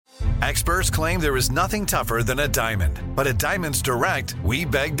Experts claim there is nothing tougher than a diamond. But at Diamonds Direct, we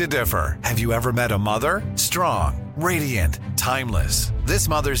beg to differ. Have you ever met a mother? Strong, radiant, timeless. This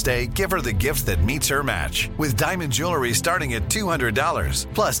Mother's Day, give her the gift that meets her match. With diamond jewelry starting at $200.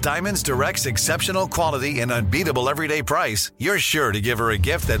 Plus Diamonds Direct's exceptional quality and unbeatable everyday price, you're sure to give her a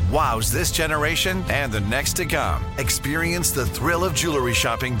gift that wows this generation and the next to come. Experience the thrill of jewelry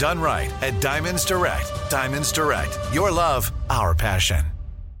shopping done right at Diamonds Direct. Diamonds Direct. Your love, our passion.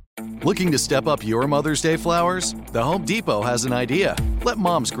 Looking to step up your Mother's Day flowers? The Home Depot has an idea. Let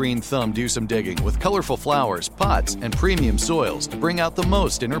Mom's green thumb do some digging with colorful flowers, pots, and premium soils to bring out the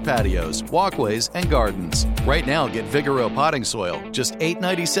most in her patios, walkways, and gardens. Right now, get Vigoro potting soil, just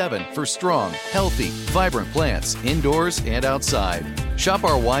 $8.97 for strong, healthy, vibrant plants indoors and outside. Shop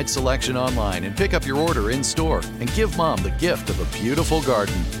our wide selection online and pick up your order in-store and give Mom the gift of a beautiful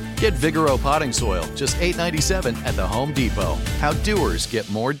garden. Get Vigoro potting soil, just $8.97 at the Home Depot. How doers get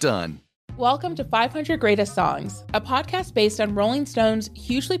more done. Welcome to 500 Greatest Songs, a podcast based on Rolling Stone's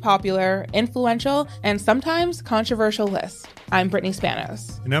hugely popular, influential, and sometimes controversial list. I'm Brittany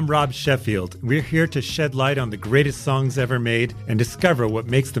Spanos. And I'm Rob Sheffield. We're here to shed light on the greatest songs ever made and discover what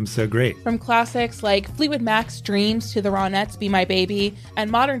makes them so great. From classics like Fleetwood Mac's Dreams to the Ronettes' Be My Baby, and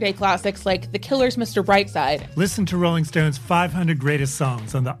modern-day classics like The Killer's Mr. Brightside. Listen to Rolling Stone's 500 Greatest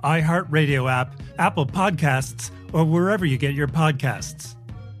Songs on the iHeartRadio app, Apple Podcasts, or wherever you get your podcasts.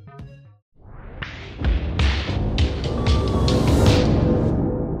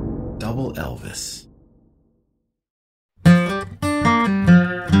 Double Elvis.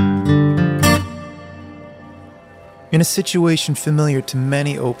 In a situation familiar to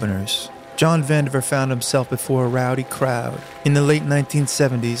many openers, John Vandiver found himself before a rowdy crowd in the late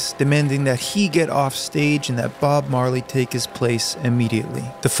 1970s, demanding that he get off stage and that Bob Marley take his place immediately.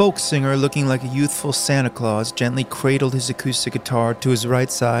 The folk singer, looking like a youthful Santa Claus, gently cradled his acoustic guitar to his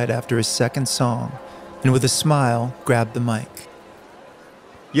right side after his second song, and with a smile, grabbed the mic.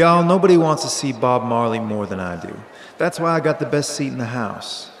 Y'all, nobody wants to see Bob Marley more than I do. That's why I got the best seat in the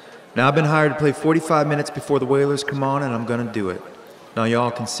house. Now, I've been hired to play 45 minutes before the Wailers come on, and I'm gonna do it. Now, y'all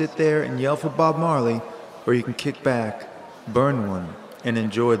can sit there and yell for Bob Marley, or you can kick back, burn one, and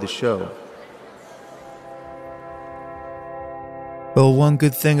enjoy the show. Well, one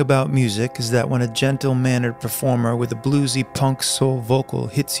good thing about music is that when a gentle-mannered performer with a bluesy punk soul vocal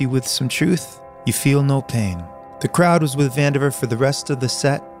hits you with some truth, you feel no pain. The crowd was with Vandiver for the rest of the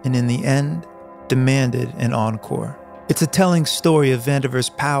set, and in the end, demanded an encore. It's a telling story of Vandiver's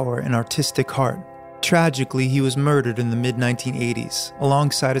power and artistic heart. Tragically, he was murdered in the mid-1980s,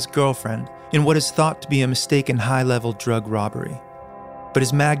 alongside his girlfriend, in what is thought to be a mistaken high-level drug robbery. But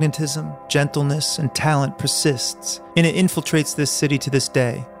his magnetism, gentleness, and talent persists, and it infiltrates this city to this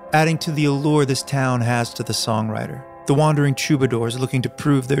day, adding to the allure this town has to the songwriter. The wandering troubadours looking to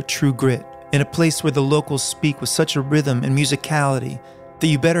prove their true grit, in a place where the locals speak with such a rhythm and musicality that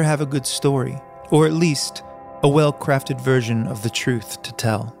you better have a good story, or at least a well-crafted version of the truth to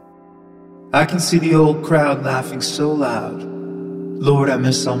tell. I can see the old crowd laughing so loud. Lord, I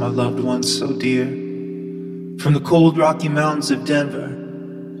miss all my loved ones so dear. From the cold Rocky Mountains of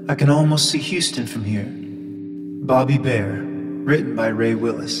Denver, I can almost see Houston from here. Bobby Bear, written by Ray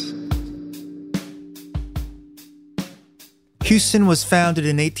Willis. Houston was founded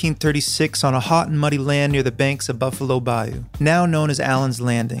in 1836 on a hot and muddy land near the banks of Buffalo Bayou, now known as Allen's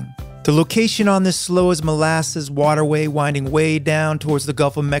Landing. The location on this slow-as-molasses waterway winding way down towards the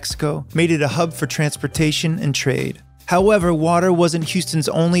Gulf of Mexico made it a hub for transportation and trade. However, water wasn't Houston's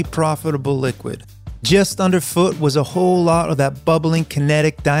only profitable liquid. Just underfoot was a whole lot of that bubbling,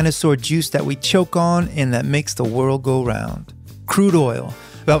 kinetic dinosaur juice that we choke on and that makes the world go round. Crude oil,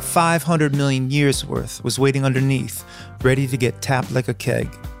 about 500 million years worth, was waiting underneath, ready to get tapped like a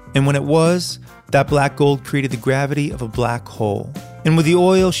keg. And when it was, that black gold created the gravity of a black hole. And with the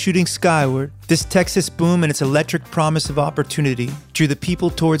oil shooting skyward, this Texas boom and its electric promise of opportunity drew the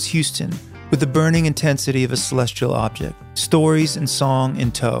people towards Houston with the burning intensity of a celestial object, stories and song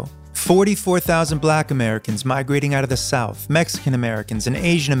in tow. 44,000 Black Americans migrating out of the South, Mexican Americans and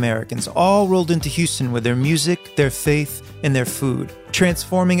Asian Americans all rolled into Houston with their music, their faith, and their food,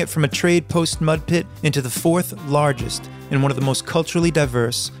 transforming it from a trade post mud pit into the fourth largest and one of the most culturally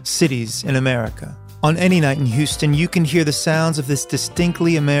diverse cities in America. On any night in Houston, you can hear the sounds of this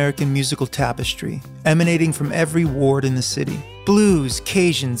distinctly American musical tapestry, emanating from every ward in the city. Blues,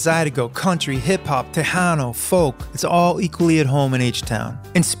 Cajun, Zydeco, country, hip-hop, Tejano, folk, it's all equally at home in H-Town.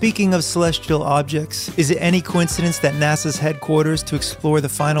 And speaking of celestial objects, is it any coincidence that NASA's headquarters to explore the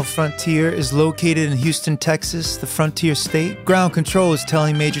final frontier is located in Houston, Texas, the frontier state? Ground control is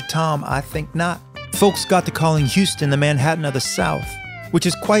telling Major Tom, I think not. Folks got to calling Houston the Manhattan of the South. which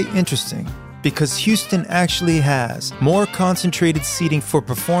is quite interesting because Houston actually has more concentrated seating for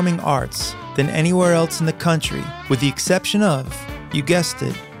performing arts than anywhere else in the country, with the exception of, you guessed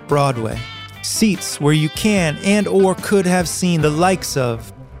it, Broadway. Seats where you can and or could have seen the likes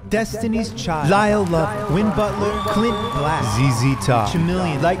of Destiny's Child, Lyle Lovett, Win Butler, Clint Black, ZZ Top,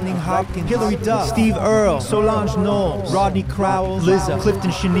 Chameleon, Lightning Hopkins, Hilary Duff, Steve Earle, Solange Knowles, Rodney Crowell, Lizzo,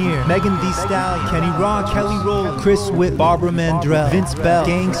 Clifton Chenier, Megan Thee Stallion, Kenny Rogers, Kelly Rowland, Chris Whitt, Barbara Mandrell, Vince Bell,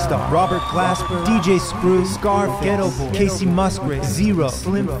 Gangstar, Robert Glasper, DJ Screw, Scarface, Ghetto Boy, Casey Musgrave, Zero,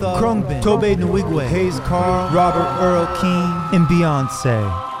 Slim Thug, Khruangbin, Tobe Nwigwe, Hayes Carl, Robert Earl Keen, and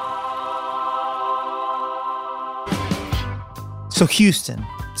Beyonce. So Houston.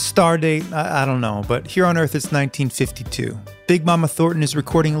 Star date, I don't know, but here on Earth it's 1952. Big Mama Thornton is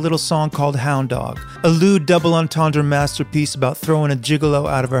recording a little song called Hound Dog, a lewd double entendre masterpiece about throwing a gigolo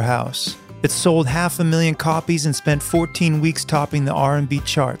out of her house. It sold 500,000 copies and spent 14 weeks topping the R&B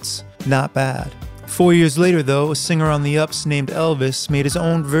charts. Not bad. 4 years later, though, a singer on the ups named Elvis made his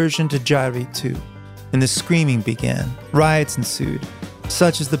own version to gyrate to, and the screaming began. Riots ensued.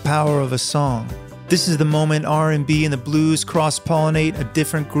 Such is the power of a song. This is the moment R&B and the blues cross-pollinate a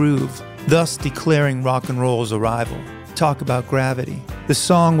different groove, thus declaring rock and roll's arrival. Talk about gravity. The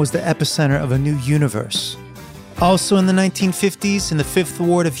song was the epicenter of a new universe. Also in the 1950s, in the 5th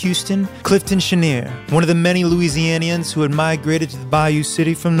Ward of Houston, Clifton Chenier, one of the many Louisianians who had migrated to the Bayou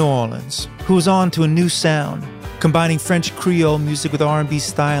City from New Orleans, who was on to a new sound, combining French Creole music with R&B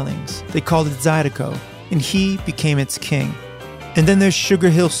stylings. They called it Zydeco, and he became its king. And then there's Sugar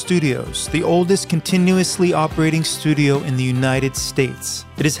Hill Studios, the oldest continuously operating studio in the United States.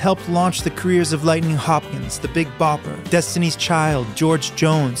 It has helped launch the careers of Lightning Hopkins, The Big Bopper, Destiny's Child, George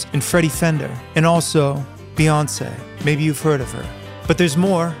Jones, and Freddie Fender, and also Beyonce. Maybe you've heard of her. But there's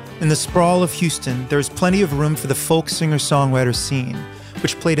more. In the sprawl of Houston, there's plenty of room for the folk singer-songwriter scene,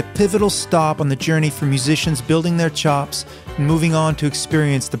 which played a pivotal stop on the journey for musicians building their chops and moving on to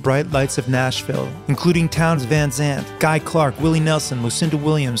experience the bright lights of Nashville, including Townes Van Zandt, Guy Clark, Willie Nelson, Lucinda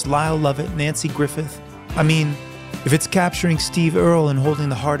Williams, Lyle Lovett, Nancy Griffith. I mean, if it's capturing Steve Earle and holding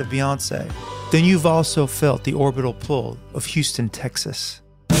the heart of Beyonce, then you've also felt the orbital pull of Houston, Texas.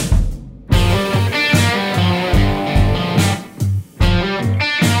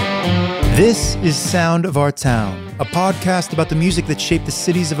 This is Sound of Our Town, a podcast about the music that shaped the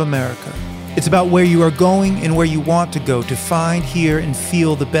cities of America. It's about where you are going and where you want to go to find, hear, and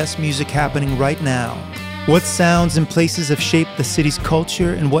feel the best music happening right now. What sounds and places have shaped the city's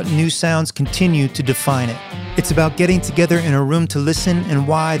culture and what new sounds continue to define it. It's about getting together in a room to listen and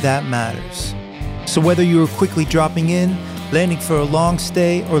why that matters. So whether you are quickly dropping in, landing for a long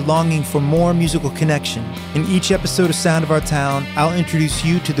stay, or longing for more musical connection, in each episode of Sound of Our Town, I'll introduce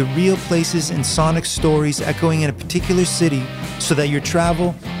you to the real places and sonic stories echoing in a particular city so that your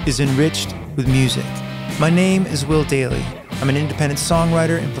travel is enriched with music. My name is Will Daly. I'm an independent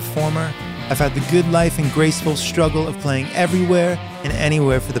songwriter and performer. I've had the good life and graceful struggle of playing everywhere and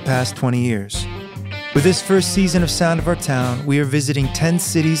anywhere for the past 20 years. With this first season of Sound of Our Town, we are visiting 10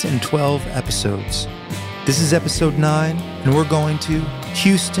 cities and 12 episodes. This is episode 9, and we're going to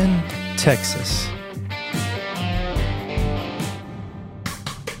Houston, Texas.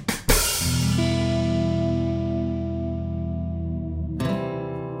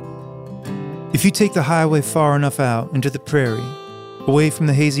 If you take the highway far enough out into the prairie, away from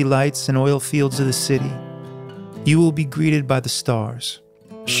the hazy lights and oil fields of the city, you will be greeted by the stars.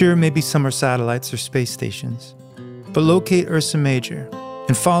 Sure, maybe some are satellites or space stations, but locate Ursa Major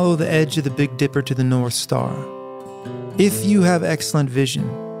and follow the edge of the Big Dipper to the North Star. If you have excellent vision,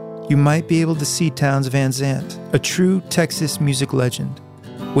 you might be able to see Townes Van Zandt, a true Texas music legend,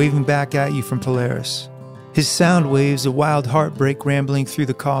 waving back at you from Polaris. His sound waves a wild heartbreak rambling through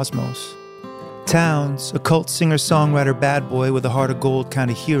the cosmos. Townes, a cult singer-songwriter bad boy with a heart of gold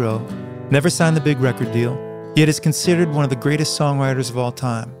kind of hero, never signed the big record deal, yet is considered one of the greatest songwriters of all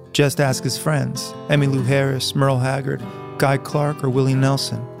time. Just ask his friends, Emmylou Harris, Merle Haggard, Guy Clark, or Willie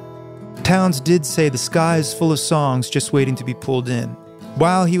Nelson. Townes did say the sky is full of songs just waiting to be pulled in,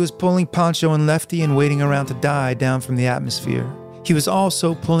 while he was pulling Pancho and Lefty and waiting around to die down from the atmosphere. He was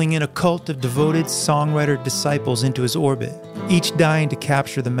also pulling in a cult of devoted songwriter disciples into his orbit, each dying to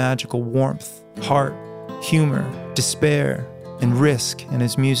capture the magical warmth, heart, humor, despair, and risk in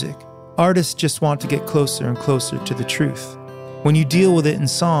his music. Artists just want to get closer and closer to the truth. When you deal with it in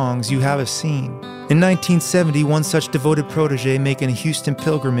songs, you have a scene. In 1970, one such devoted protege making a Houston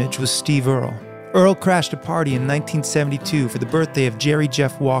pilgrimage was Steve Earle. Earle crashed a party in 1972 for the birthday of Jerry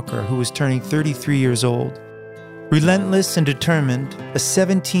Jeff Walker, who was turning 33 years old. Relentless and determined, a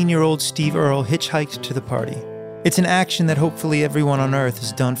 17-year-old Steve Earle hitchhiked to the party. It's an action that hopefully everyone on earth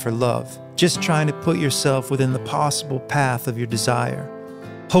has done for love, just trying to put yourself within the possible path of your desire,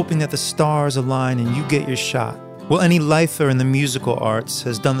 hoping that the stars align and you get your shot. Well, any lifer in the musical arts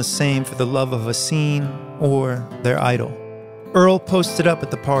has done the same for the love of a scene or their idol. Earl posted up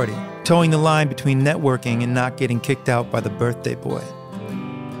at the party, towing the line between networking and not getting kicked out by the birthday boy.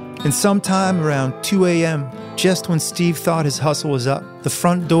 And sometime around 2 a.m., just when Steve thought his hustle was up, the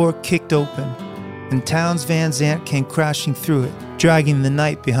front door kicked open, and Townes Van Zandt came crashing through it, dragging the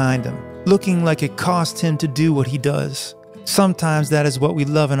night behind him, looking like it cost him to do what he does. Sometimes that is what we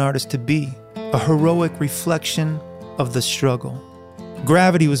love an artist to be, a heroic reflection of the struggle.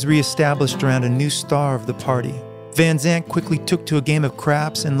 Gravity was reestablished around a new star of the party. Van Zandt quickly took to a game of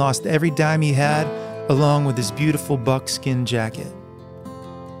craps and lost every dime he had, along with his beautiful buckskin jacket.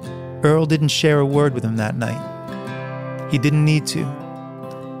 Earl didn't share a word with him that night. He didn't need to.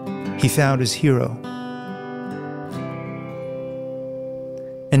 He found his hero.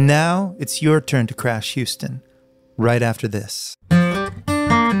 And now it's your turn to crash Houston, right after this.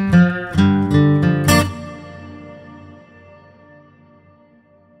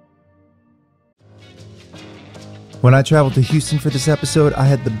 When I traveled to Houston for this episode, I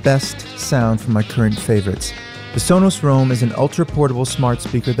had the best sound from my current favorites. The Sonos Roam is an ultra-portable smart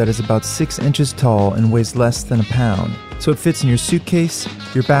speaker that is about 6 inches tall and weighs less than a pound, so it fits in your suitcase,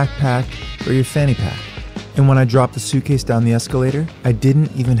 your backpack, or your fanny pack. And when I dropped the suitcase down the escalator, I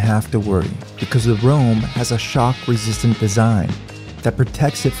didn't even have to worry, because the Roam has a shock-resistant design that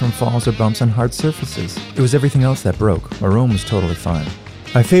protects it from falls or bumps on hard surfaces. It was everything else that broke. My Roam was totally fine.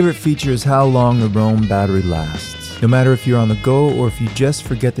 My favorite feature is how long the Roam battery lasts. No matter if you're on the go or if you just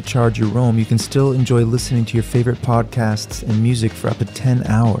forget to charge your Roam, you can still enjoy listening to your favorite podcasts and music for up to 10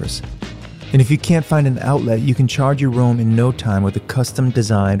 hours. And if you can't find an outlet, you can charge your Roam in no time with a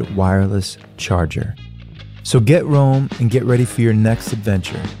custom-designed wireless charger. So get Roam and get ready for your next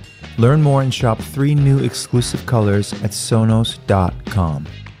adventure. Learn more and shop 3 new exclusive colors at Sonos.com.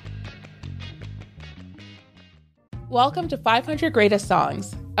 Welcome to 500 Greatest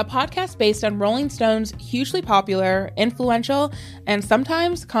Songs, a podcast based on Rolling Stone's hugely popular, influential, and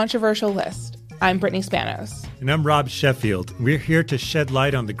sometimes controversial list. I'm Brittany Spanos. And I'm Rob Sheffield. We're here to shed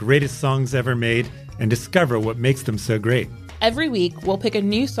light on the greatest songs ever made and discover what makes them so great. Every week, we'll pick a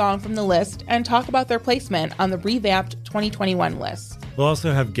new song from the list and talk about their placement on the revamped 2021 list. We'll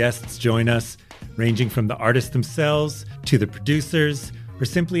also have guests join us, ranging from the artists themselves to the producers, or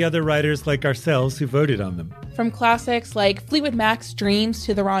simply other writers like ourselves who voted on them. From classics like Fleetwood Mac's Dreams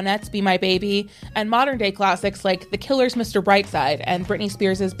to the Ronettes' Be My Baby, and modern-day classics like The Killer's Mr. Brightside and Britney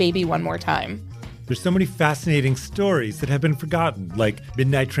Spears' Baby One More Time. There's so many fascinating stories that have been forgotten, like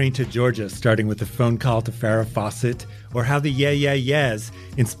Midnight Train to Georgia, starting with a phone call to Farrah Fawcett, or how the Yeah Yeah Yeahs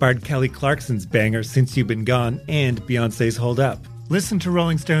inspired Kelly Clarkson's banger Since You've Been Gone and Beyoncé's Hold Up. Listen to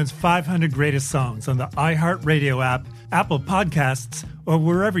Rolling Stone's 500 Greatest Songs on the iHeartRadio app, Apple Podcasts, or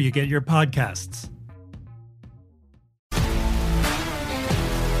wherever you get your podcasts.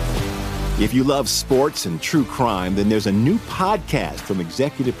 If you love sports and true crime, then there's a new podcast from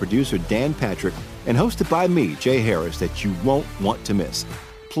executive producer Dan Patrick and hosted by me, Jay Harris, that you won't want to miss.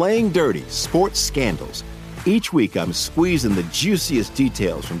 Playing Dirty: Sports Scandals. Each week, I'm squeezing the juiciest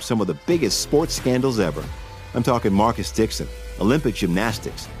details from some of the biggest sports scandals ever. I'm talking Marcus Dixon, Olympic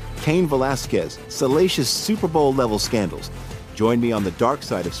gymnastics, Cain Velasquez, salacious Super Bowl-level scandals. Join me on the dark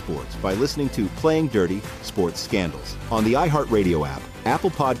side of sports by listening to Playing Dirty: Sports Scandals on the iHeartRadio app, Apple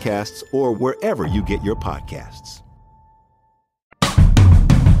Podcasts, or wherever you get your podcasts.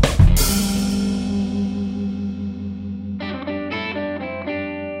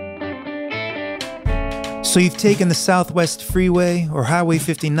 So you've taken the Southwest Freeway or Highway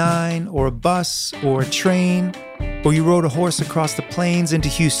 59 or a bus or a train, or you rode a horse across the plains into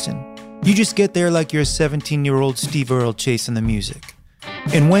Houston. You just get there like you're a 17-year-old Steve Earle chasing the music.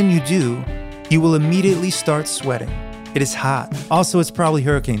 And when you do, you will immediately start sweating. It is hot. Also, it's probably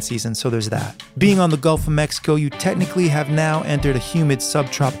hurricane season, so there's that. Being on the Gulf of Mexico, you technically have now entered a humid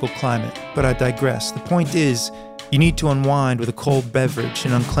subtropical climate. But I digress. The point is, you need to unwind with a cold beverage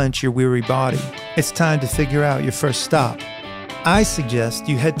and unclench your weary body. It's time to figure out your first stop. I suggest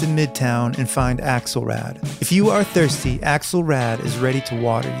you head to Midtown and find Axelrad. If you are thirsty, Axelrad is ready to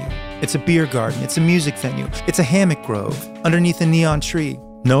water you. It's a beer garden, it's a music venue, it's a hammock grove underneath a neon tree.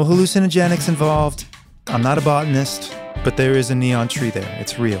 No hallucinogenics involved. I'm not a botanist, but there is a neon tree there.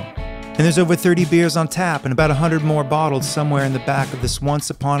 It's real. And there's over 30 beers on tap and about 100 more bottles somewhere in the back of this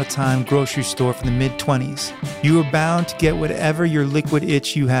once-upon-a-time grocery store from the mid-20s. You are bound to get whatever your liquid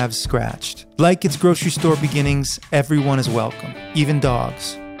itch you have scratched. Like its grocery store beginnings, everyone is welcome, even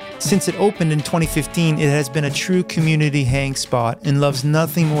dogs. Since it opened in 2015, it has been a true community hang spot and loves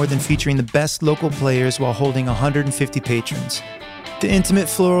nothing more than featuring the best local players while holding 150 patrons. The intimate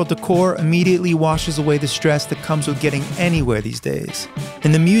floral decor immediately washes away the stress that comes with getting anywhere these days.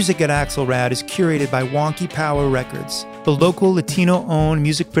 And the music at Axelrad is curated by Wonky Power Records, the local Latino-owned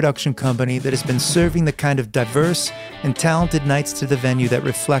music production company that has been serving the kind of diverse and talented nights to the venue that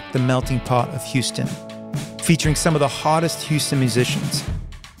reflect the melting pot of Houston, featuring some of the hottest Houston musicians.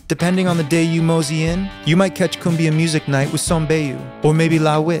 Depending on the day you mosey in, you might catch cumbia music night with Sombeyu, or maybe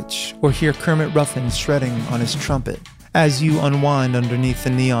La Witch, or hear Kermit Ruffin shredding on his trumpet as you unwind underneath the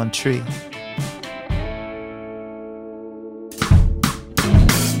neon tree.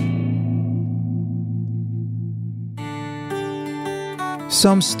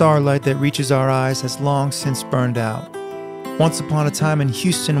 Some starlight that reaches our eyes has long since burned out. Once upon a time in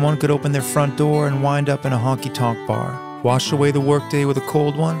Houston, one could open their front door and wind up in a honky-tonk bar, wash away the workday with a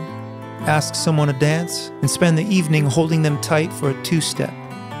cold one, ask someone to dance, and spend the evening holding them tight for a two-step.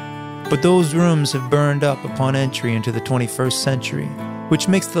 But those rooms have burned up upon entry into the 21st century, which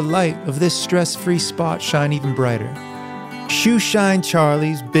makes the light of this stress-free spot shine even brighter. Shoeshine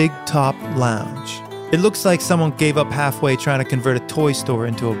Charlie's Big Top Lounge. It looks like someone gave up halfway trying to convert a toy store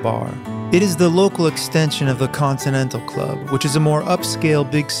into a bar. It is the local extension of the Continental Club, which is a more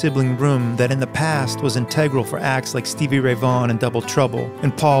upscale big sibling room that in the past was integral for acts like Stevie Ray Vaughan and Double Trouble,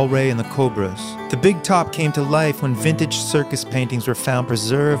 and Paul Ray and the Cobras. The Big Top came to life when vintage circus paintings were found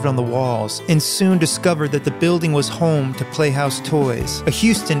preserved on the walls, and soon discovered that the building was home to Playhouse Toys, a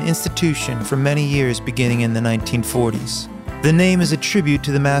Houston institution for many years beginning in the 1940s. The name is a tribute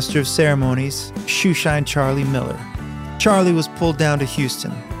to the master of ceremonies, Shoeshine Charlie Miller. Charlie was pulled down to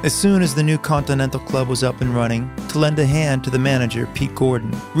Houston as soon as the new Continental Club was up and running to lend a hand to the manager, Pete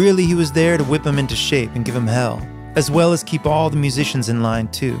Gordon. Really, he was there to whip him into shape and give him hell, as well as keep all the musicians in line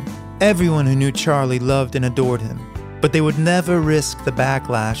too. Everyone who knew Charlie loved and adored him, but they would never risk the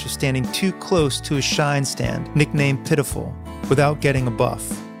backlash of standing too close to his shine stand, nicknamed Pitiful, without getting a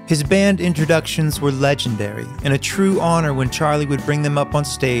buff. His band introductions were legendary, and a true honor when Charlie would bring them up on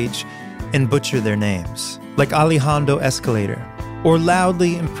stage and butcher their names, like Alejandro Escalator, or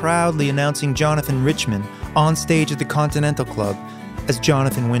loudly and proudly announcing Jonathan Richman on stage at the Continental Club as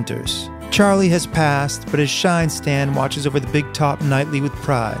Jonathan Winters. Charlie has passed, but his shine stand watches over the Big Top nightly with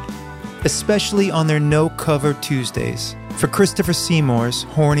pride, especially on their no-cover Tuesdays for Christopher Seymour's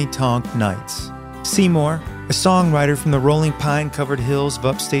Horny Tonk Nights. Seymour, a songwriter from the rolling pine-covered hills of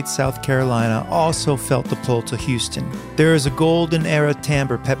upstate South Carolina, also felt the pull to Houston. There is a golden era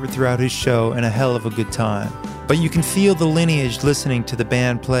timbre peppered throughout his show and a hell of a good time. But you can feel the lineage listening to the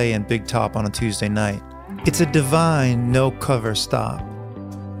band play in Big Top on a Tuesday night. It's a divine no-cover stop,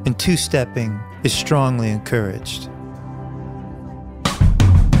 and two-stepping is strongly encouraged.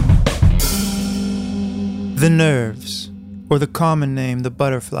 The Nerves, or the common name, the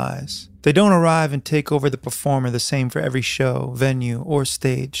Butterflies. They don't arrive and take over the performer the same for every show, venue, or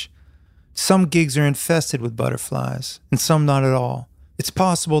stage. Some gigs are infested with butterflies, and some not at all. It's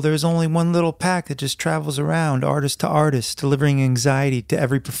possible there is only one little pack that just travels around, artist to artist, delivering anxiety to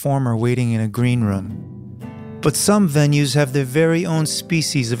every performer waiting in a green room. But some venues have their very own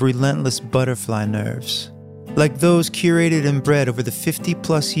species of relentless butterfly nerves, like those curated and bred over the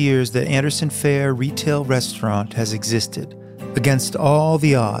 50-plus years that Anderson Fair Retail Restaurant has existed, against all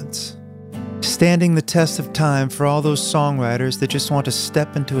the odds, standing the test of time for all those songwriters that just want to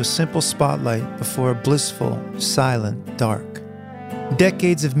step into a simple spotlight before a blissful, silent dark.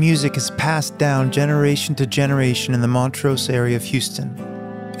 Decades of music has passed down generation to generation in the Montrose area of Houston,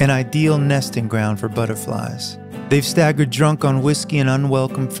 an ideal nesting ground for butterflies. They've staggered drunk on whiskey and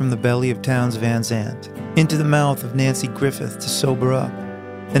unwelcomed from the belly of Townes Van Zandt into the mouth of Nancy Griffith to sober up,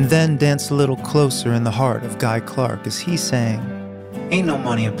 and then danced a little closer in the heart of Guy Clark as he sang, "Ain't no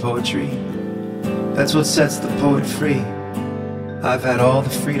money in poetry. That's what sets the poet free. I've had all the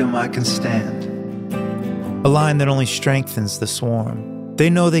freedom I can stand." A line that only strengthens the swarm. They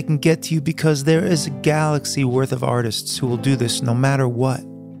know they can get to you because there is a galaxy worth of artists who will do this no matter what,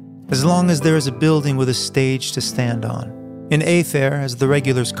 as long as there is a building with a stage to stand on. And A-Fair, as the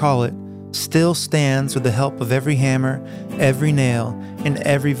regulars call it, still stands with the help of every hammer, every nail, and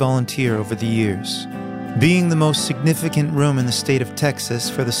every volunteer over the years. Being the most significant room in the state of Texas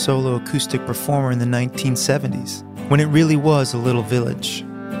for the solo acoustic performer in the 1970s, when it really was a little village.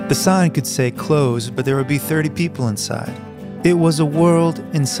 The sign could say closed, but there would be 30 people inside. It was a world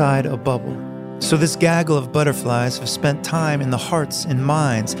inside a bubble. So this gaggle of butterflies have spent time in the hearts and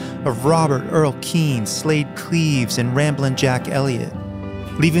minds of Robert Earl Keen, Slade Cleaves, and Ramblin' Jack Elliott.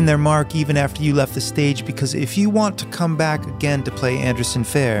 leaving their mark even after you left the stage, because if you want to come back again to play Anderson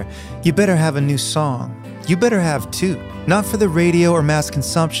Fair, you better have a new song. You better have two. Not for the radio or mass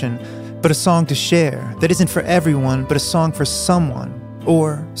consumption, but a song to share that isn't for everyone, but a song for someone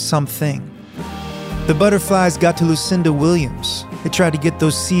or something. The Butterflies got to Lucinda Williams. They tried to get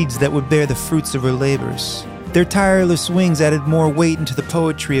those seeds that would bear the fruits of her labors. Their tireless wings added more weight into the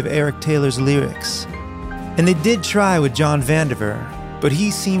poetry of Eric Taylor's lyrics. And they did try with John Vandiver, but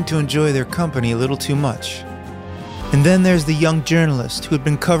he seemed to enjoy their company a little too much. And then there's the young journalist who had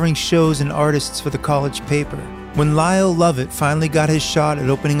been covering shows and artists for the college paper. When Lyle Lovett finally got his shot at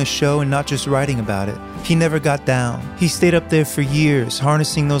opening a show and not just writing about it, he never got down. He stayed up there for years,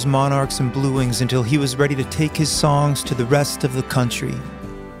 harnessing those monarchs and blue wings until he was ready to take his songs to the rest of the country.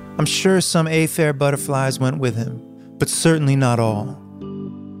 I'm sure some A-Fair butterflies went with him, but certainly not all.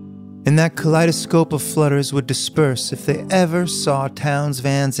 And that kaleidoscope of flutters would disperse if they ever saw Townes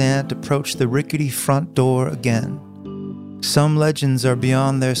Van Zandt approach the rickety front door again. Some legends are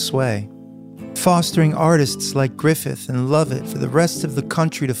beyond their sway, fostering artists like Griffith and Lovett for the rest of the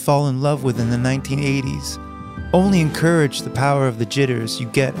country to fall in love with in the 1980s. Only encouraged the power of the jitters you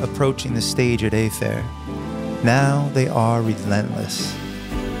get approaching the stage at A-Fair. Now they are relentless.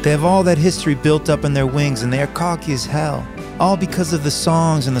 They have all that history built up in their wings, and they are cocky as hell, all because of the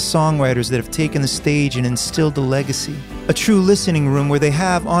songs and the songwriters that have taken the stage and instilled the legacy. A true listening room where they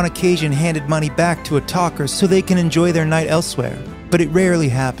have, on occasion, handed money back to a talker so they can enjoy their night elsewhere. But it rarely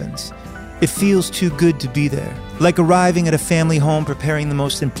happens. It feels too good to be there, like arriving at a family home preparing the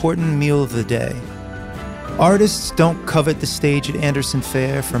most important meal of the day. Artists don't covet the stage at Anderson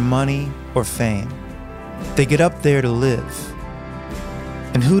Fair for money or fame. They get up there to live.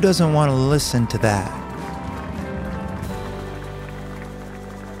 And who doesn't want to listen to that?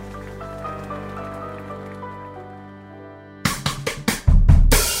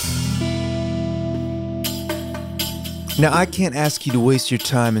 Now, I can't ask you to waste your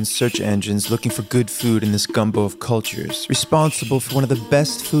time in search engines looking for good food in this gumbo of cultures, responsible for one of the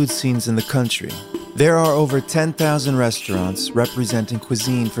best food scenes in the country. There are over 10,000 restaurants representing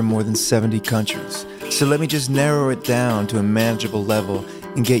cuisine from more than 70 countries. So let me just narrow it down to a manageable level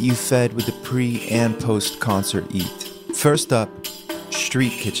and get you fed with the pre- and post-concert eat. First up,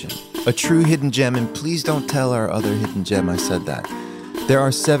 Street Kitchen. A true hidden gem, and please don't tell our other hidden gem I said that. There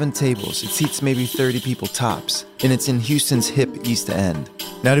are 7 tables, it seats maybe 30 people tops, and it's in Houston's hip East End.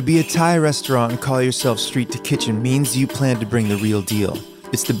 Now, to be a Thai restaurant and call yourself Street to Kitchen means you plan to bring the real deal.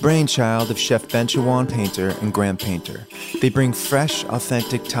 It's the brainchild of Chef Benchawan Painter and Graham Painter. They bring fresh,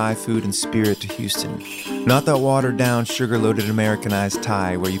 authentic Thai food and spirit to Houston. Not that watered-down, sugar-loaded Americanized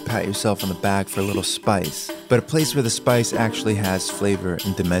Thai where you pat yourself on the back for a little spice, but a place where the spice actually has flavor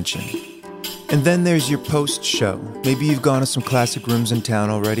and dimension. And then there's your post-show. Maybe you've gone to some classic rooms in town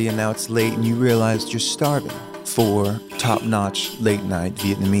already and now it's late and you realized you're starving for top-notch late-night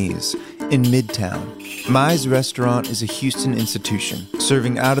Vietnamese in Midtown. Mai's Restaurant is a Houston institution,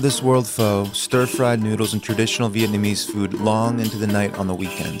 serving out-of-this-world pho, stir-fried noodles, and traditional Vietnamese food long into the night on the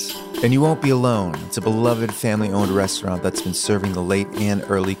weekends. And you won't be alone. It's a beloved family-owned restaurant that's been serving the late and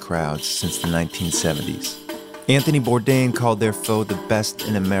early crowds since the 1970s. Anthony Bourdain called their pho the best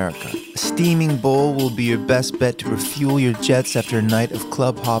in America. A steaming bowl will be your best bet to refuel your jets after a night of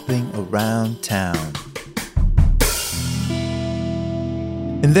club hopping around town.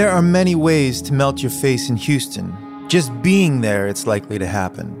 And there are many ways to melt your face in Houston. Just being there, it's likely to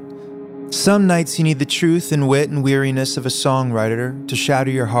happen. Some nights you need the truth and wit and weariness of a songwriter to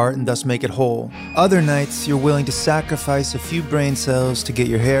shatter your heart and thus make it whole. Other nights you're willing to sacrifice a few brain cells to get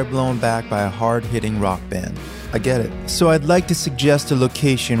your hair blown back by a hard-hitting rock band. I get it. So I'd like to suggest a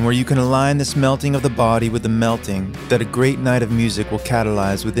location where you can align this melting of the body with the melting that a great night of music will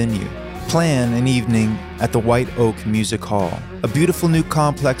catalyze within you. Plan an evening at the White Oak Music Hall, a beautiful new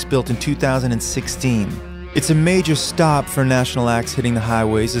complex built in 2016. It's a major stop for national acts hitting the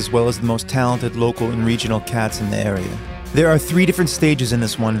highways as well as the most talented local and regional cats in the area. There are 3 different stages in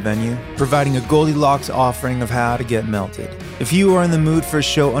this one venue, providing a Goldilocks offering of how to get melted. If you are in the mood for a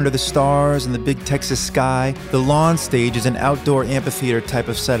show under the stars and the big Texas sky, the lawn stage is an outdoor amphitheater type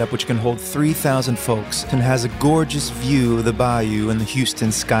of setup which can hold 3,000 folks and has a gorgeous view of the bayou and the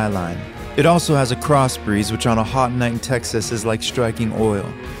Houston skyline. It also has a cross breeze, which on a hot night in Texas is like striking oil.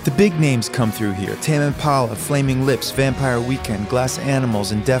 The big names come through here: Tame Impala, Flaming Lips, Vampire Weekend, Glass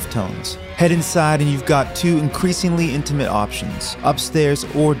Animals, and Deftones. Head inside and you've got 2 increasingly intimate options, upstairs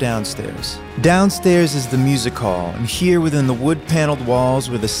or downstairs. Downstairs is the music hall, and here within the wood-paneled walls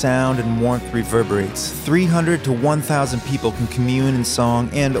where the sound and warmth reverberates, 300 to 1,000 people can commune in song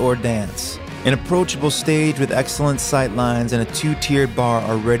and or dance. An approachable stage with excellent sight lines and a 2-tiered bar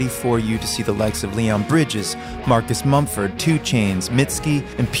are ready for you to see the likes of Leon Bridges, Marcus Mumford, 2 Chainz, Mitski,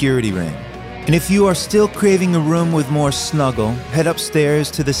 and Purity Ring. And if you are still craving a room with more snuggle, head upstairs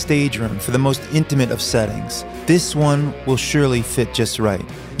to the stage room for the most intimate of settings. This one will surely fit just right.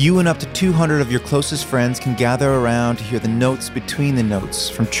 You and up to 200 of your closest friends can gather around to hear the notes between the notes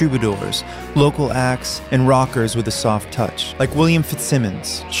from troubadours, local acts, and rockers with a soft touch, like William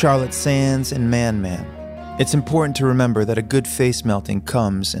Fitzsimmons, Charlotte Sands, and Man Man. It's important to remember that a good face melting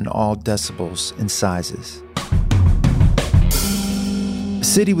comes in all decibels and sizes. A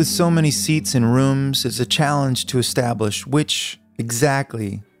city with so many seats and rooms is a challenge to establish which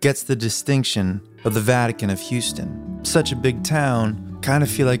exactly gets the distinction of the Vatican of Houston. Such a big town, kind of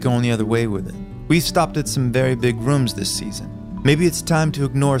feel like going the other way with it. We've stopped at some very big rooms this season. Maybe it's time to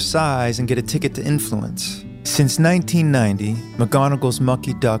ignore size and get a ticket to influence. Since 1990, McGonagall's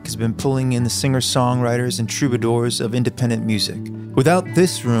Mucky Duck has been pulling in the singer-songwriters and troubadours of independent music. Without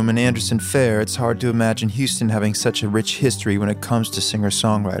this room and Anderson Fair, it's hard to imagine Houston having such a rich history when it comes to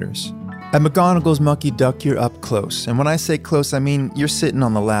singer-songwriters. At McGonagall's Mucky Duck, you're up close. And when I say close, I mean you're sitting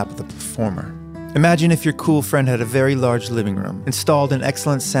on the lap of the performer. Imagine if your cool friend had a very large living room, installed an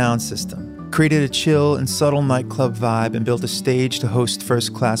excellent sound system, created a chill and subtle nightclub vibe, and built a stage to host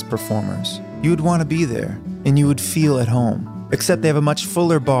first-class performers. You would want to be there, and you would feel at home. Except they have a much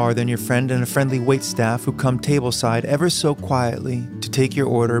fuller bar than your friend and a friendly waitstaff who come tableside ever so quietly to take your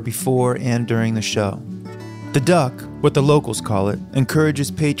order before and during the show. The Duck, what the locals call it, encourages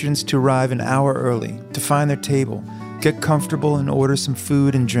patrons to arrive an hour early to find their table, get comfortable, and order some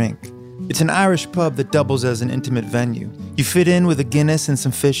food and drink. It's an Irish pub that doubles as an intimate venue. You fit in with a Guinness and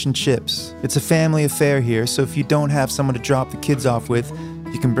some fish and chips. It's a family affair here, so if you don't have someone to drop the kids off with,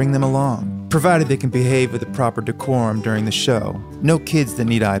 you can bring them along, provided they can behave with the proper decorum during the show. No kids that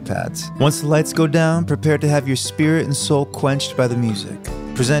need iPads. Once the lights go down, prepare to have your spirit and soul quenched by the music,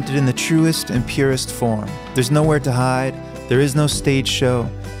 presented in the truest and purest form. There's nowhere to hide. There is no stage show.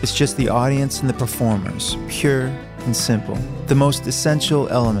 It's just the audience and the performers, pure and simple. The most essential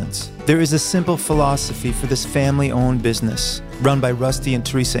elements. There is a simple philosophy for this family-owned business, run by Rusty and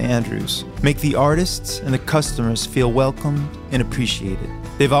Teresa Andrews. Make the artists and the customers feel welcomed and appreciated.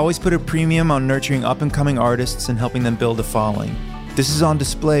 They've always put a premium on nurturing up-and-coming artists and helping them build a following. This is on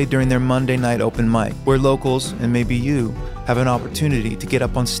display during their Monday night open mic, where locals, and maybe you, have an opportunity to get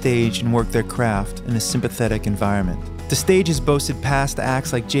up on stage and work their craft in a sympathetic environment. The stage has boasted past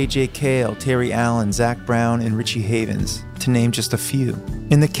acts like J.J. Cale, Terry Allen, Zach Brown, and Richie Havens, to name just a few.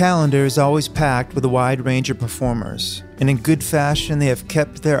 And the calendar is always packed with a wide range of performers. And in good fashion, they have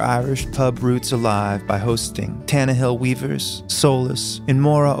kept their Irish pub roots alive by hosting Tannehill Weavers, Solus, and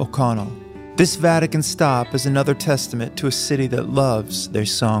Maura O'Connell. This Vatican stop is another testament to a city that loves their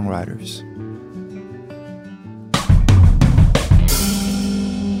songwriters.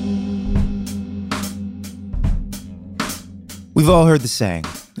 We've all heard the saying,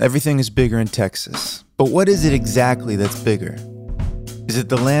 everything is bigger in Texas. But what is it exactly that's bigger? Is it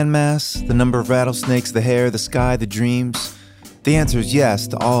the landmass, the number of rattlesnakes, the hair, the sky, the dreams? The answer is yes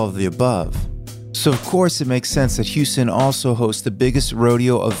to all of the above. So of course it makes sense that Houston also hosts the biggest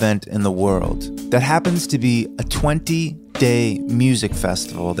rodeo event in the world. That happens to be a 20-day music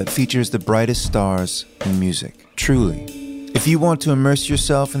festival that features the brightest stars in music. Truly. If you want to immerse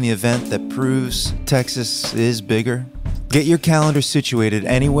yourself in the event that proves Texas is bigger, get your calendar situated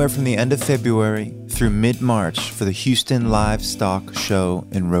anywhere from the end of February through mid-March for the Houston Livestock Show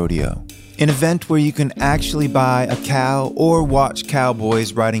and Rodeo. An event where you can actually buy a cow or watch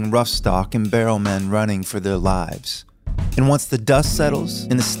cowboys riding rough stock and barrelmen running for their lives. And once the dust settles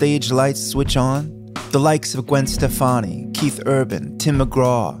and the stage lights switch on, the likes of Gwen Stefani, Keith Urban, Tim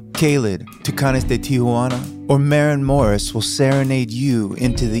McGraw, Khalid, Tucanes de Tijuana, or Maren Morris will serenade you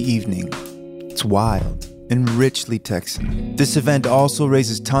into the evening. It's wild and richly Texan. This event also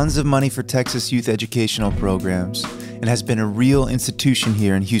raises tons of money for Texas youth educational programs and has been a real institution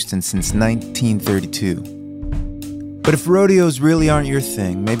here in Houston since 1932. But if rodeos really aren't your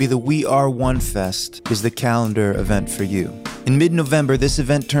thing, maybe the We Are One Fest is the calendar event for you. In mid-November, this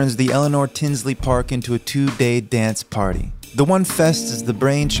event turns the Eleanor Tinsley Park into a 2-day dance party. The One Fest is the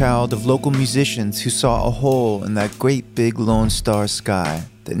brainchild of local musicians who saw a hole in that great big Lone Star sky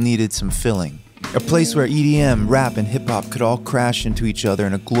that needed some filling. A place where EDM, rap, and hip-hop could all crash into each other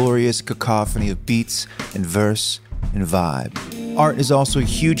in a glorious cacophony of beats and verse and vibe. Art is also a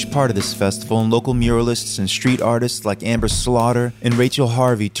huge part of this festival, and local muralists and street artists like Amber Slaughter and Rachel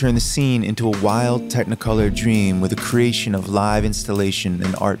Harvey turn the scene into a wild Technicolor dream with the creation of live installation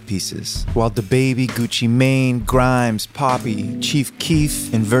and art pieces. While DaBaby, Gucci Mane, Grimes, Poppy, Chief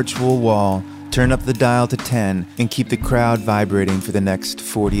Keef, and Virtual Wall turn up the dial to 10 and keep the crowd vibrating for the next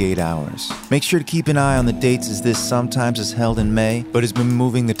 48 hours. Make sure to keep an eye on the dates, as this sometimes is held in May, but has been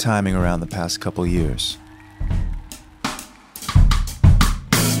moving the timing around the past couple years.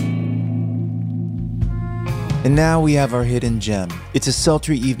 And now we have our hidden gem. It's a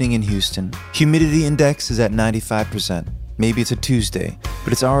sultry evening in Houston. Humidity index is at 95%. Maybe it's a Tuesday,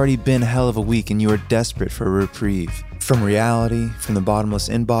 but it's already been a hell of a week and you are desperate for a reprieve. From reality, from the bottomless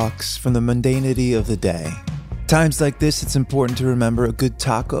inbox, from the mundanity of the day. Times like this, it's important to remember a good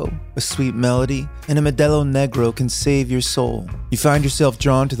taco, a sweet melody, and a Modelo Negro can save your soul. You find yourself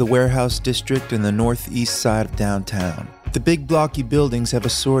drawn to the warehouse district in the northeast side of downtown. The big blocky buildings have a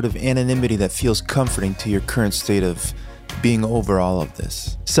sort of anonymity that feels comforting to your current state of being over all of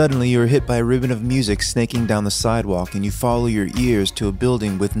this. Suddenly, you're hit by a ribbon of music snaking down the sidewalk and you follow your ears to a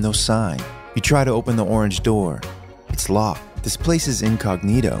building with no sign. You try to open the orange door. It's locked. This place is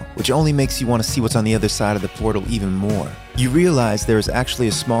incognito, which only makes you want to see what's on the other side of the portal even more. You realize there is actually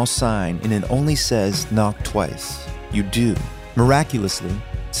a small sign and it only says knock twice. You do. Miraculously,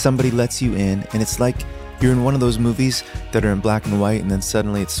 somebody lets you in and it's like you're in one of those movies that are in black and white and then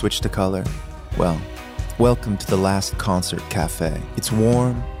suddenly it's switched to color. Well, welcome to the Last Concert Cafe. It's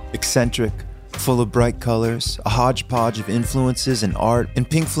warm, eccentric, full of bright colors, a hodgepodge of influences and art, and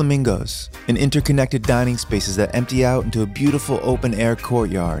pink flamingos, and interconnected dining spaces that empty out into a beautiful open-air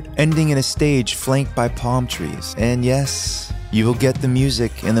courtyard, ending in a stage flanked by palm trees. And yes, you will get the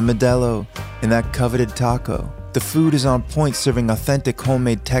music and the Modelo and that coveted taco. The food is on point, serving authentic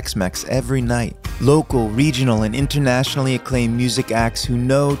homemade Tex-Mex every night. Local, regional, and internationally acclaimed music acts who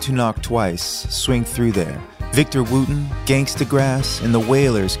know to knock twice swing through there. Victor Wooten, Gangsta Grass, and the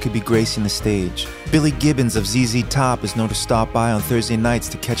Wailers could be gracing the stage. Billy Gibbons of ZZ Top is known to stop by on Thursday nights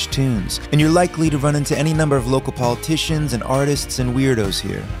to catch tunes. And you're likely to run into any number of local politicians and artists and weirdos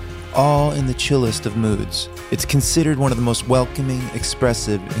here, all in the chillest of moods. It's considered one of the most welcoming,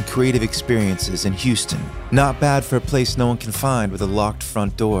 expressive, and creative experiences in Houston. Not bad for a place no one can find with a locked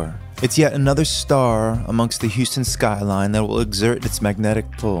front door. It's yet another star amongst the Houston skyline that will exert its magnetic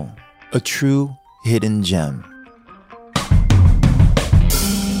pull. A true hidden gem.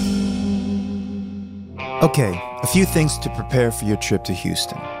 Okay, a few things to prepare for your trip to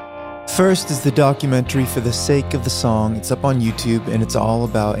Houston. First is the documentary For the Sake of the Song. It's up on YouTube and it's all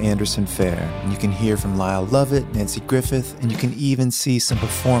about Anderson Fair. And you can hear from Lyle Lovett, Nancy Griffith, and you can even see some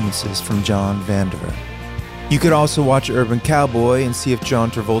performances from John Vandiver. You could also watch Urban Cowboy and see if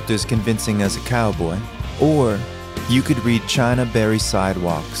John Travolta is convincing as a cowboy. Or you could read China Berry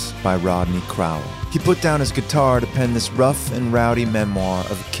Sidewalks by Rodney Crowell. He put down his guitar to pen this rough and rowdy memoir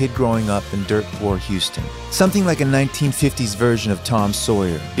of a kid growing up in dirt-poor Houston. Something like a 1950s version of Tom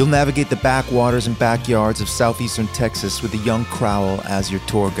Sawyer. You'll navigate the backwaters and backyards of southeastern Texas with a young Crowell as your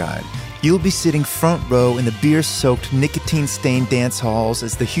tour guide. You'll be sitting front row in the beer-soaked, nicotine-stained dance halls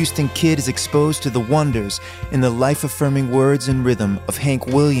as the Houston kid is exposed to the wonders in the life-affirming words and rhythm of Hank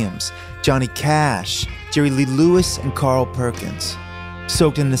Williams, Johnny Cash, Jerry Lee Lewis, and Carl Perkins.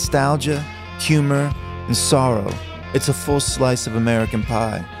 Soaked in nostalgia, humor, and sorrow, it's a full slice of American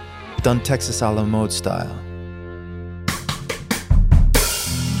pie, done Texas a la mode style.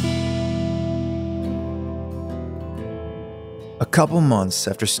 A couple months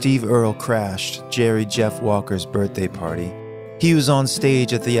after Steve Earle crashed Jerry Jeff Walker's birthday party, he was on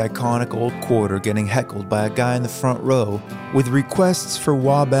stage at the iconic Old Quarter getting heckled by a guy in the front row with requests for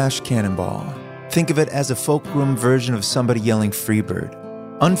Wabash Cannonball. Think of it as a folk room version of somebody yelling Freebird.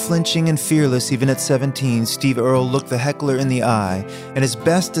 Unflinching and fearless even at 17, Steve Earle looked the heckler in the eye, and as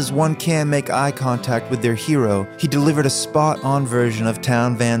best as one can make eye contact with their hero, he delivered a spot-on version of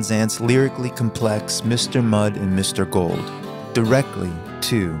Town Van Zant's lyrically complex Mr. Mud and Mr. Gold, directly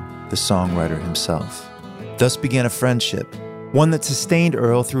to the songwriter himself. Thus began a friendship, one that sustained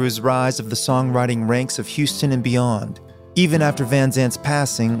Earle through his rise of the songwriting ranks of Houston and beyond. Even after Van Zant's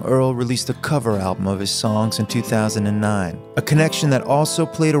passing, Earle released a cover album of his songs in 2009, a connection that also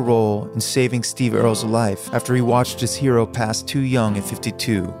played a role in saving Steve Earle's life after he watched his hero pass too young at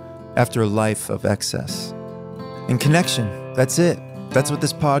 52, after a life of excess. And connection, that's it. That's what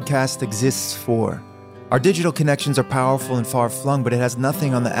this podcast exists for. Our digital connections are powerful and far-flung, but it has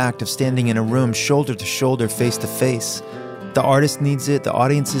nothing on the act of standing in a room shoulder to shoulder, face to face. The artist needs it, the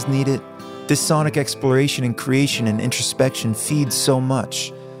audiences need it. This sonic exploration and creation and introspection feeds so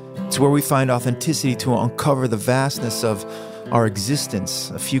much. It's where we find authenticity to uncover the vastness of our existence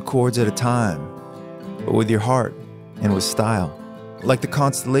a few chords at a time, but with your heart and with style. Like the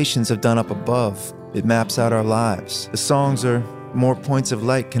constellations have done up above, it maps out our lives. The songs are more points of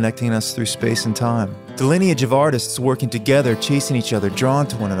light connecting us through space and time. The lineage of artists working together, chasing each other, drawn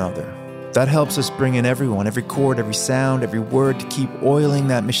to one another. That helps us bring in everyone, every chord, every sound, every word to keep oiling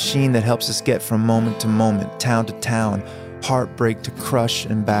that machine that helps us get from moment to moment, town to town, heartbreak to crush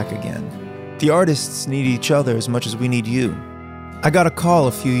and back again. The artists need each other as much as we need you. I got a call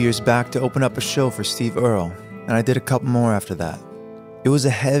a few years back to open up a show for Steve Earle, and I did a couple more after that. It was a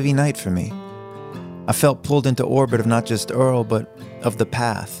heavy night for me. I felt pulled into orbit of not just Earle, but of the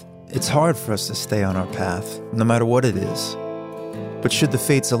path. It's hard for us to stay on our path, no matter what it is. But should the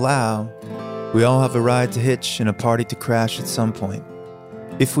fates allow, we all have a ride to hitch and a party to crash at some point,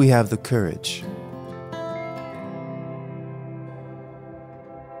 if we have the courage.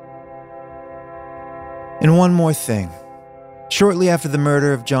 And one more thing. Shortly after the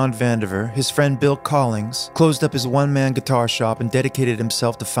murder of John Vandiver, his friend Bill Collings closed up his one-man guitar shop and dedicated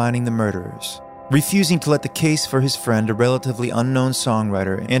himself to finding the murderers, refusing to let the case for his friend, a relatively unknown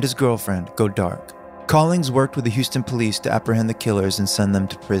songwriter, and his girlfriend go dark. Collings worked with the Houston police to apprehend the killers and send them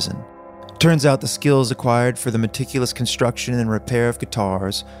to prison. Turns out the skills acquired for the meticulous construction and repair of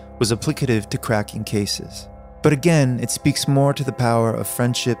guitars was applicative to cracking cases. But again, it speaks more to the power of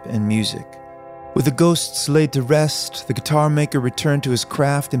friendship and music. With the ghosts laid to rest, the guitar maker returned to his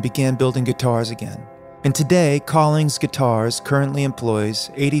craft and began building guitars again. And today, Collings Guitars currently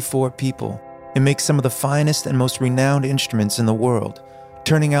employs 84 people and makes some of the finest and most renowned instruments in the world,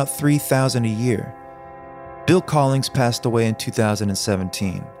 turning out 3,000 a year. Bill Collings passed away in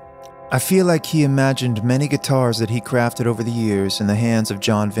 2017. I feel like he imagined many guitars that he crafted over the years in the hands of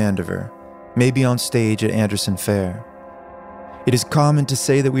John Vandiver, maybe on stage at Anderson Fair. It is common to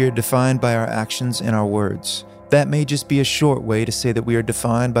say that we are defined by our actions and our words. That may just be a short way to say that we are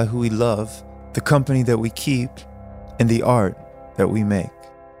defined by who we love, the company that we keep, and the art that we make.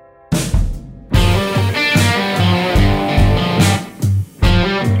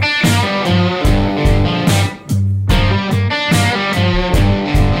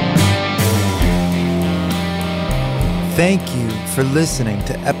 Thank you for listening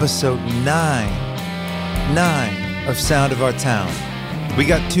to episode 9 of Sound of Our Town. We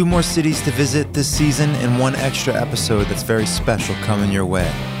got 2 more cities to visit this season and 1 extra episode that's very special coming your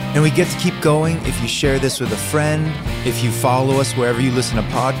way. And we get to keep going if you share this with a friend, if you follow us wherever you listen to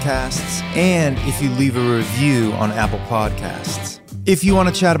podcasts, and if you leave a review on Apple Podcasts. If you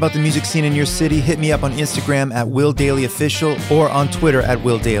want to chat about the music scene in your city, hit me up on Instagram at WillDailyOfficial or on Twitter at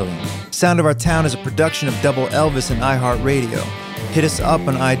WillDaily. Sound of Our Town is a production of Double Elvis and iHeartRadio. Hit us up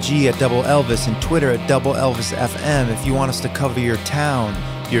on IG at Double Elvis and Twitter at Double Elvis FM if you want us to cover your town,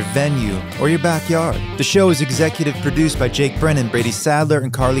 your venue, or your backyard. The show is executive produced by Jake Brennan, Brady Sadler,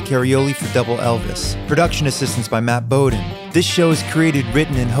 and Carly Carioli for Double Elvis. Production assistance by Matt Bowden. This show is created,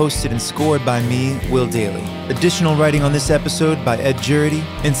 written, and hosted and scored by me, Will Dailey. Additional writing on this episode by Ed Jurity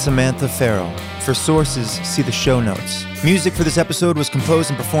and Samantha Farrell. For sources, see the show notes. Music for this episode was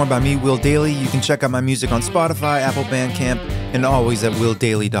composed and performed by me, Will Dailey. You can check out my music on Spotify, Apple Bandcamp, and always at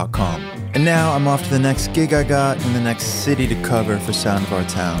willdailey.com. And now I'm off to the next gig I got and the next city to cover for Sound of Our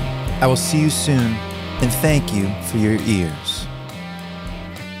Town. I will see you soon, and thank you for your ears.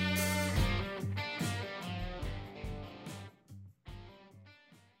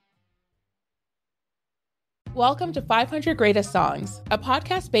 Welcome to 500 Greatest Songs, a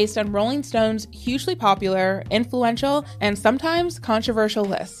podcast based on Rolling Stone's hugely popular, influential, and sometimes controversial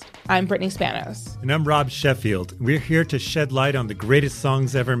list. I'm Brittany Spanos. And I'm Rob Sheffield. We're here to shed light on the greatest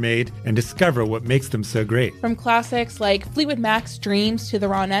songs ever made and discover what makes them so great. From classics like Fleetwood Mac's Dreams to the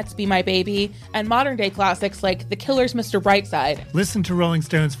Ronettes' Be My Baby, and modern-day classics like The Killers' Mr. Brightside. Listen to Rolling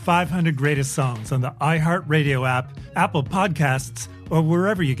Stone's 500 Greatest Songs on the iHeartRadio app, Apple Podcasts, or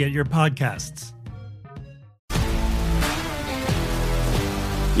wherever you get your podcasts.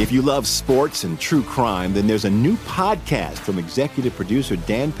 If you love sports and true crime, then there's a new podcast from executive producer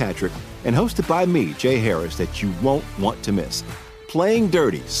Dan Patrick and hosted by me, Jay Harris, that you won't want to miss. Playing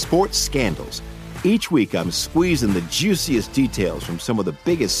Dirty: Sports Scandals. Each week, I'm squeezing the juiciest details from some of the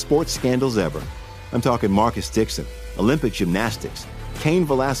biggest sports scandals ever. I'm talking Marcus Dixon, Olympic gymnastics, Cain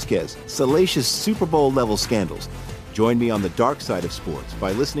Velasquez, salacious Super Bowl-level scandals. Join me on the dark side of sports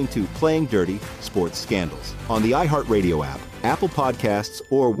by listening to Playing Dirty: Sports Scandals on the iHeartRadio app, Apple Podcasts,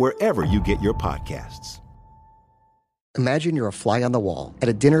 or wherever you get your podcasts. Imagine you're a fly on the wall at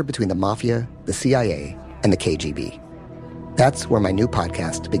a dinner between the Mafia, the CIA, and the KGB. That's where my new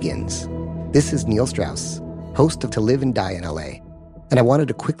podcast begins. This is Neil Strauss, host of To Live and Die in LA, and I wanted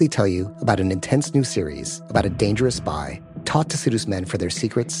to quickly tell you about an intense new series about a dangerous spy taught to seduce men for their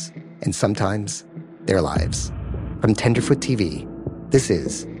secrets and sometimes their lives. From Tenderfoot TV, this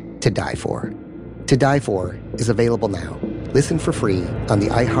is To Die For. To Die For is available now. Listen for free on the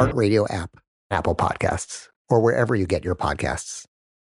iHeartRadio app, Apple Podcasts, or wherever you get your podcasts.